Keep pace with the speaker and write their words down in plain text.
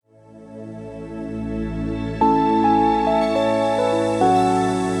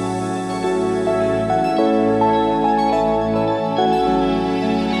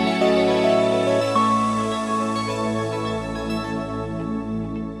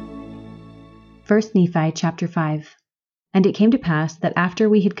1 Nephi Chapter 5. And it came to pass that after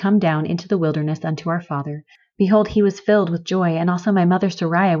we had come down into the wilderness unto our father, behold, he was filled with joy, and also my mother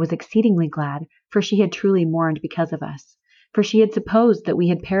Sariah was exceedingly glad, for she had truly mourned because of us. For she had supposed that we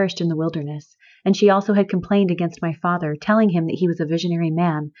had perished in the wilderness, and she also had complained against my father, telling him that he was a visionary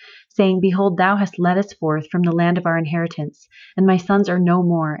man, saying, Behold, thou hast led us forth from the land of our inheritance, and my sons are no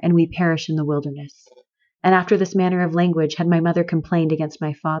more, and we perish in the wilderness. And after this manner of language had my mother complained against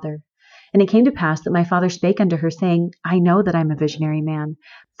my father. And it came to pass that my father spake unto her, saying, I know that I am a visionary man.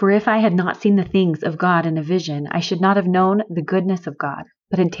 For if I had not seen the things of God in a vision, I should not have known the goodness of God,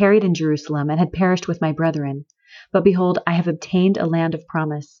 but had tarried in Jerusalem, and had perished with my brethren. But behold, I have obtained a land of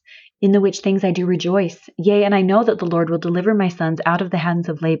promise, in the which things I do rejoice. Yea, and I know that the Lord will deliver my sons out of the hands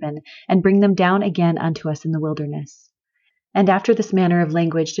of Laban, and bring them down again unto us in the wilderness. And after this manner of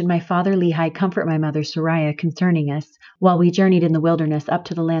language did my father Lehi comfort my mother Sariah concerning us, while we journeyed in the wilderness up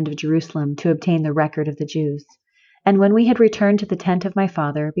to the land of Jerusalem to obtain the record of the Jews. And when we had returned to the tent of my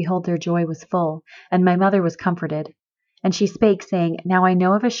father, behold, their joy was full, and my mother was comforted. And she spake, saying, Now I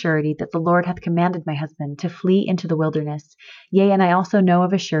know of a surety that the Lord hath commanded my husband to flee into the wilderness. Yea, and I also know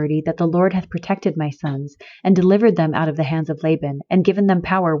of a surety that the Lord hath protected my sons, and delivered them out of the hands of Laban, and given them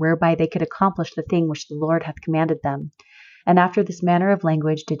power whereby they could accomplish the thing which the Lord hath commanded them. And after this manner of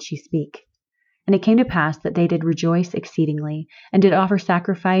language did she speak. And it came to pass that they did rejoice exceedingly, and did offer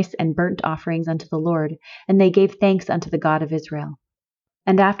sacrifice and burnt offerings unto the Lord, and they gave thanks unto the God of Israel.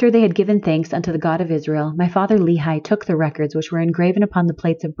 And after they had given thanks unto the God of Israel, my father Lehi took the records which were engraven upon the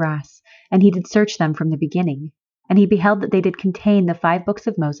plates of brass, and he did search them from the beginning. And he beheld that they did contain the 5 books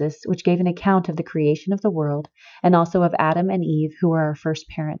of Moses, which gave an account of the creation of the world, and also of Adam and Eve, who were our first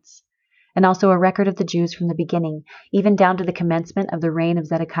parents. And also a record of the Jews from the beginning, even down to the commencement of the reign of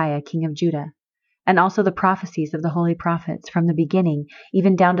Zedekiah king of Judah. And also the prophecies of the holy prophets from the beginning,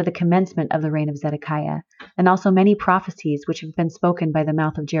 even down to the commencement of the reign of Zedekiah, and also many prophecies which have been spoken by the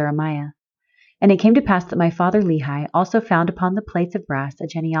mouth of Jeremiah. And it came to pass that my father Lehi also found upon the plates of brass a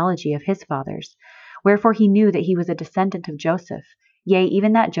genealogy of his fathers, wherefore he knew that he was a descendant of Joseph, yea,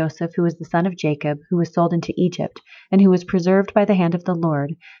 even that Joseph who was the son of Jacob, who was sold into Egypt, and who was preserved by the hand of the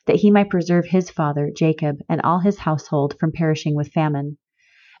Lord, that he might preserve his father Jacob and all his household from perishing with famine.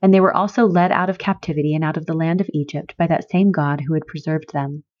 And they were also led out of captivity and out of the land of Egypt by that same God who had preserved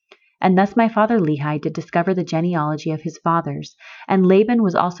them. And thus my father Lehi did discover the genealogy of his fathers, and Laban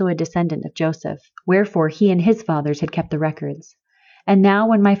was also a descendant of Joseph, wherefore he and his fathers had kept the records. And now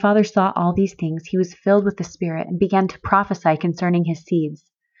when my father saw all these things, he was filled with the Spirit, and began to prophesy concerning his seeds,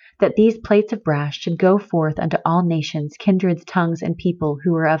 that these plates of brass should go forth unto all nations, kindreds, tongues, and people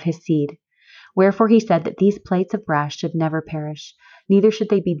who were of his seed. Wherefore he said that these plates of brass should never perish, neither should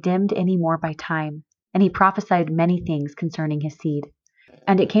they be dimmed any more by time. And he prophesied many things concerning his seed.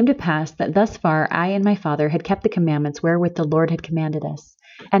 And it came to pass that thus far I and my father had kept the commandments wherewith the Lord had commanded us.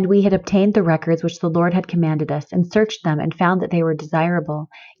 And we had obtained the records which the Lord had commanded us, and searched them, and found that they were desirable,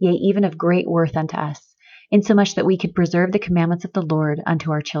 yea, even of great worth unto us, insomuch that we could preserve the commandments of the Lord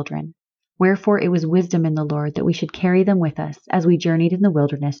unto our children. Wherefore it was wisdom in the Lord that we should carry them with us, as we journeyed in the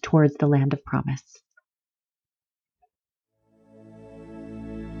wilderness towards the land of promise.